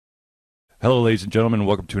Hello, ladies and gentlemen.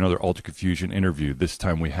 Welcome to another Alter Confusion interview. This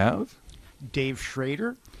time we have Dave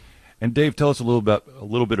Schrader. And Dave, tell us a little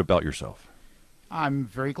bit about yourself. I'm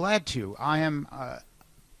very glad to. I am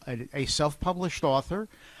a self-published author.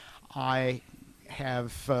 I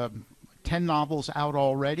have 10 novels out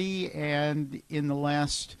already, and in the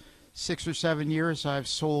last 6 or 7 years, I've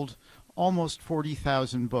sold almost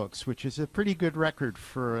 40,000 books, which is a pretty good record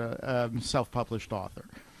for a self-published author.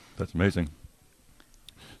 That's amazing.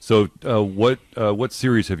 So, what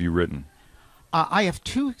series have you written? I have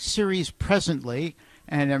 2 series presently,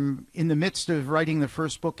 and I'm in the midst of writing the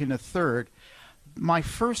first book in a third. My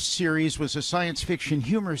first series was a science fiction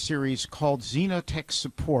humor series called Xenotech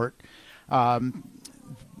Support.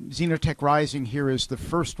 Xenotech Rising here is the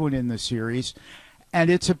first one in the series, and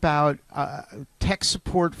it's about tech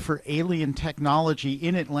support for alien technology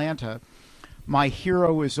in Atlanta. My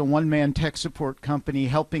hero is a one-man tech support company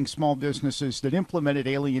helping small businesses that implemented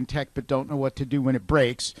alien tech but don't know what to do when it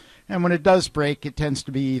breaks. And when it does break, it tends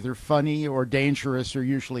to be either funny or dangerous, or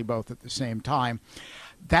usually both at the same time.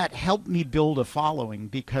 That helped me build a following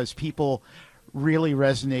because people really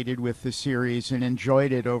resonated with the series and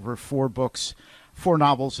enjoyed it over 4 books, 4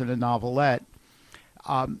 novels and a novelette.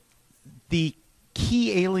 The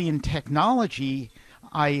key alien technology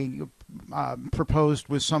I proposed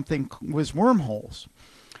was wormholes.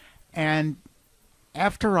 And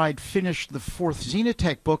after I'd finished the 4th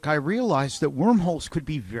Xenotech book, I realized that wormholes could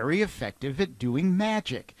be very effective at doing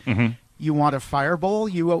magic. Mm-hmm. You want a fireball,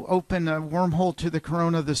 you open a wormhole to the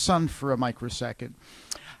corona of the sun for a microsecond.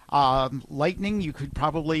 Lightning, you could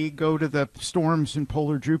probably go to the storms in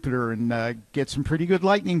polar Jupiter and get some pretty good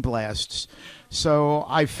lightning blasts. So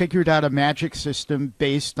I figured out a magic system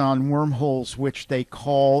based on wormholes, which they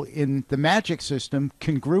call in the magic system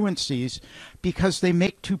congruencies, because they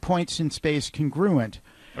make 2 points in space congruent.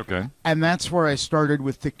 Okay. And that's where I started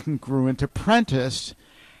with the Congruent Apprentice.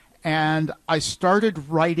 And I started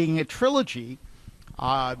writing a trilogy,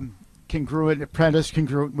 Congruent Apprentice,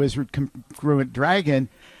 Congruent Wizard, Congruent Dragon.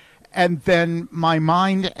 And then my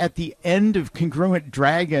mind at the end of Congruent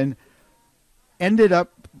Dragon ended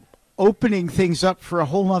up opening things up for a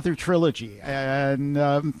whole other trilogy. And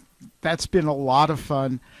that's been a lot of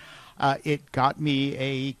fun. It got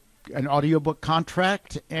me an audiobook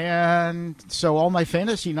contract, and so all my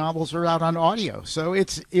fantasy novels are out on audio. So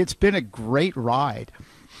it's been a great ride.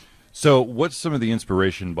 So what's some of the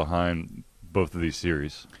inspiration behind both of these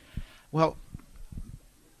series? Well,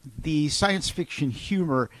 the science fiction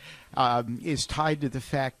humor is tied to the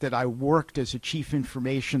fact that I worked as a chief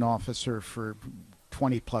information officer for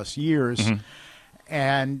 20 plus years. Mm-hmm.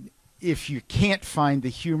 And if you can't find the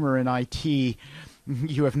humor in IT,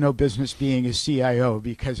 you have no business being a CIO,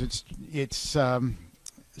 because it's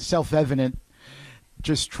self-evident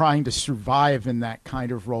just trying to survive in that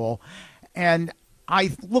kind of role. And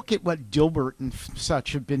I look at what Dilbert and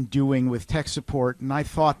such have been doing with tech support, and I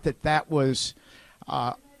thought that was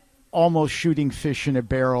almost shooting fish in a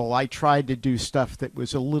barrel. I tried to do stuff that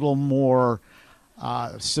was a little more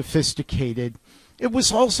sophisticated. It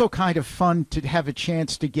was also kind of fun to have a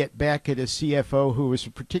chance to get back at a CFO who was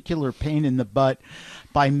a particular pain in the butt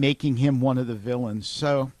by making him one of the villains.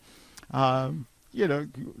 So,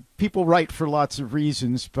 people write for lots of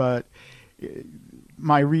reasons, but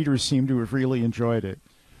my readers seem to have really enjoyed it.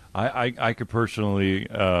 I could personally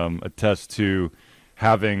attest to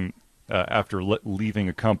having, after leaving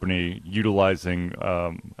a company, utilizing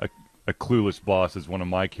a clueless boss as one of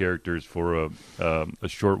my characters for a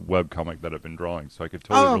short webcomic that I've been drawing. So I could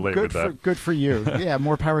totally relate with that. Good for you. Yeah,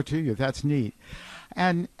 more power to you. That's neat.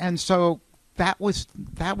 And so that was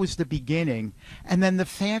the beginning. And then the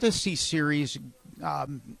fantasy series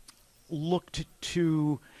looked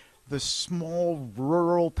to the small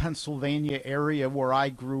rural Pennsylvania area where I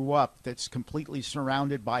grew up that's completely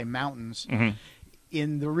surrounded by mountains. Mm-hmm.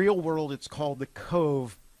 In the real world, it's called the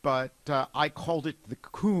Cove, but I called it the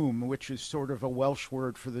Coombe, which is sort of a Welsh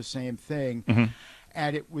word for the same thing. Mm-hmm.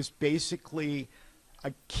 And it was basically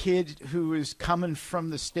a kid who is coming from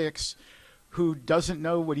the sticks who doesn't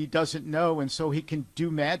know what he doesn't know, and so he can do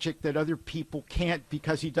magic that other people can't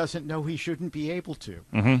because he doesn't know he shouldn't be able to.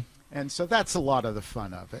 Mm-hmm. And so that's a lot of the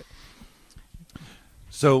fun of it.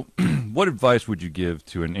 So what advice would you give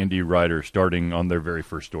to an indie writer starting on their very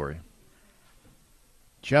first story?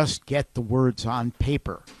 Just get the words on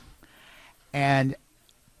paper and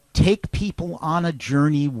take people on a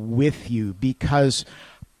journey with you, because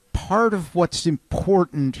part of what's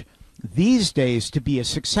important these days to be a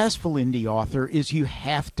successful indie author is you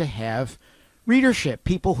have to have readership,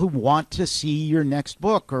 people who want to see your next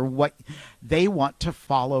book or what they want to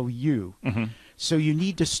follow you. Mm-hmm. So you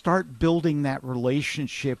need to start building that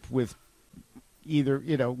relationship with either,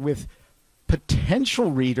 with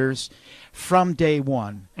potential readers from day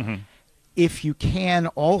one. If you can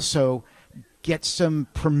also get some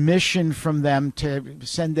permission from them to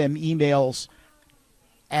send them emails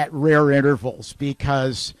at rare intervals,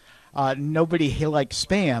 because nobody likes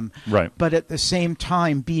spam. Right. But at the same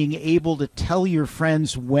time, being able to tell your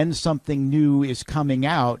friends when something new is coming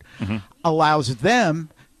out allows them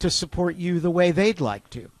to support you the way they'd like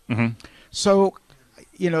to. So,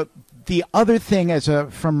 the other thing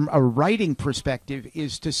from a writing perspective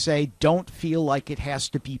is to say, don't feel like it has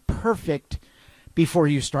to be perfect before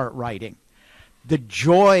you start writing. The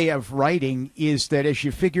joy of writing is that as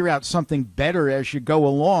you figure out something better as you go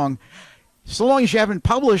along, so long as you haven't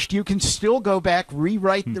published, you can still go back,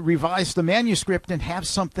 revise the manuscript, and have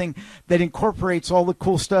something that incorporates all the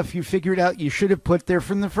cool stuff you figured out you should have put there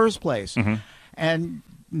from the first place. And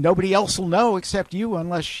nobody else will know except you,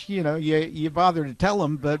 unless you bother to tell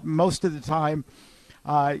them. But most of the time,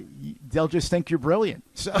 they'll just think you're brilliant.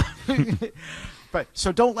 So,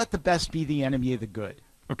 so don't let the best be the enemy of the good.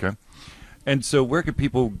 Okay. And so, where can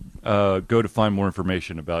people go to find more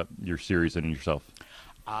information about your series and yourself?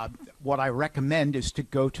 What I recommend is to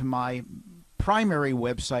go to my primary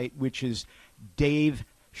website, which is Dave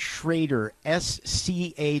Schroeder,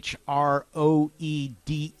 SCHROEDER.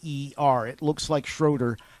 It looks like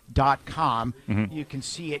Schroeder.com. You can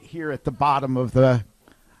see it here at the bottom of the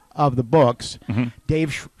books.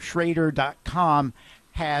 DaveSchroeder.com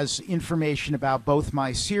has information about both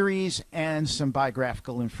my series and some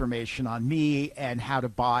biographical information on me and how to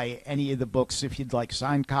buy any of the books if you'd like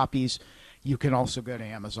signed copies. You can also go to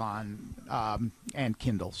Amazon and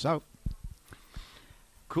Kindle. So,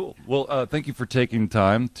 cool. Well, thank you for taking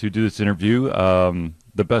time to do this interview.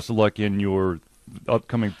 The best of luck in your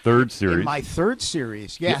upcoming third series. In my third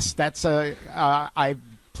series, yes. That's I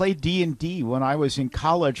played D&D when I was in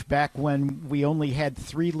college, back when we only had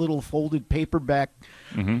 3 little folded paperback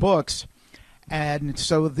books. And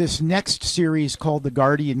so this next series, called The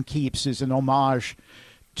Guardian Keeps, is an homage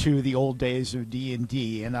to the old days of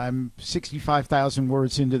D&D, and I'm 65,000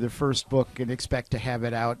 words into the first book and expect to have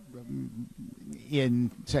it out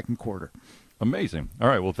in second quarter. Amazing. All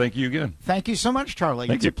right. Well, thank you again. Thank you so much, Charlie.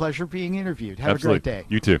 It's a pleasure being interviewed. Have Absolutely. a great day.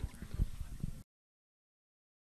 You too.